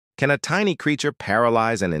Can a tiny creature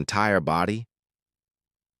paralyze an entire body?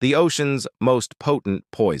 The ocean's most potent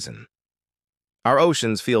poison. Our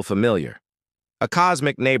oceans feel familiar. A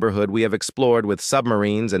cosmic neighborhood we have explored with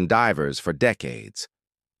submarines and divers for decades.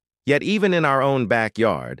 Yet even in our own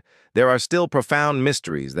backyard, there are still profound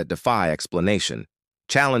mysteries that defy explanation,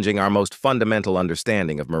 challenging our most fundamental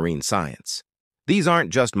understanding of marine science. These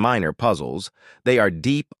aren't just minor puzzles, they are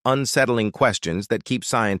deep, unsettling questions that keep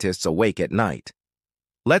scientists awake at night.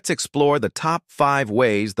 Let's explore the top 5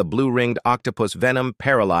 ways the blue-ringed octopus venom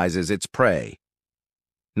paralyzes its prey.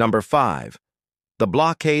 Number 5. The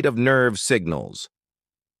blockade of nerve signals.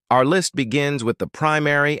 Our list begins with the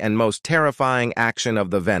primary and most terrifying action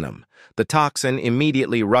of the venom. The toxin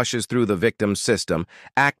immediately rushes through the victim's system,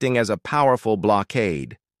 acting as a powerful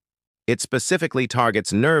blockade. It specifically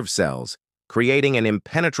targets nerve cells, creating an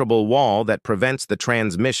impenetrable wall that prevents the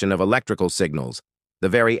transmission of electrical signals, the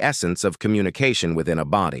very essence of communication within a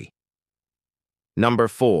body. Number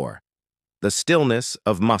 4. The stillness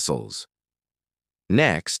of muscles.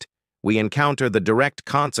 Next, we encounter the direct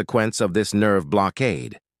consequence of this nerve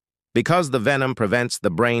blockade. Because the venom prevents the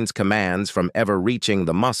brain's commands from ever reaching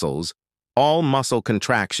the muscles, all muscle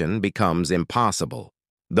contraction becomes impossible.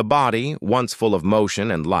 The body, once full of motion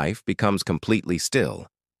and life, becomes completely still.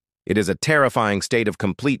 It is a terrifying state of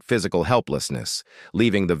complete physical helplessness,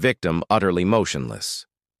 leaving the victim utterly motionless.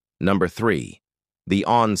 Number 3. The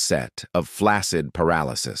onset of flaccid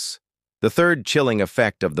paralysis. The third chilling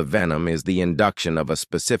effect of the venom is the induction of a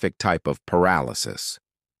specific type of paralysis.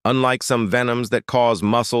 Unlike some venoms that cause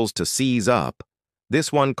muscles to seize up,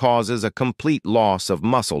 this one causes a complete loss of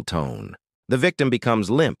muscle tone. The victim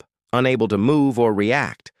becomes limp, unable to move or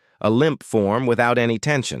react, a limp form without any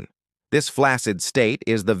tension. This flaccid state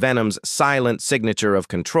is the venom's silent signature of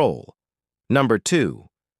control. Number 2.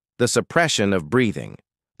 The suppression of breathing.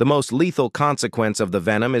 The most lethal consequence of the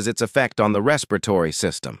venom is its effect on the respiratory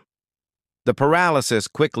system. The paralysis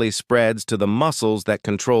quickly spreads to the muscles that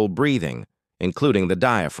control breathing, including the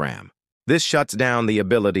diaphragm. This shuts down the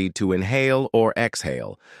ability to inhale or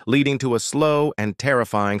exhale, leading to a slow and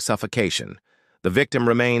terrifying suffocation. The victim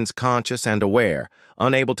remains conscious and aware,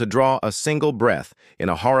 unable to draw a single breath in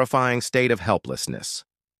a horrifying state of helplessness.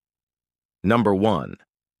 Number 1.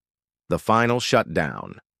 The final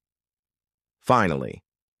shutdown. Finally,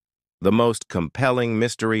 the most compelling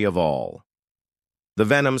mystery of all. The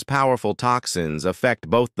venom's powerful toxins affect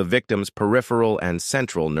both the victim's peripheral and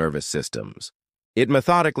central nervous systems. It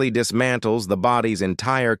methodically dismantles the body's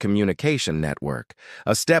entire communication network,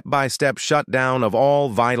 a step-by-step shutdown of all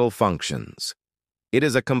vital functions. It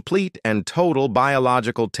is a complete and total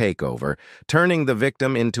biological takeover, turning the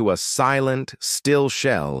victim into a silent, still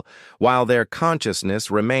shell while their consciousness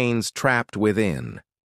remains trapped within.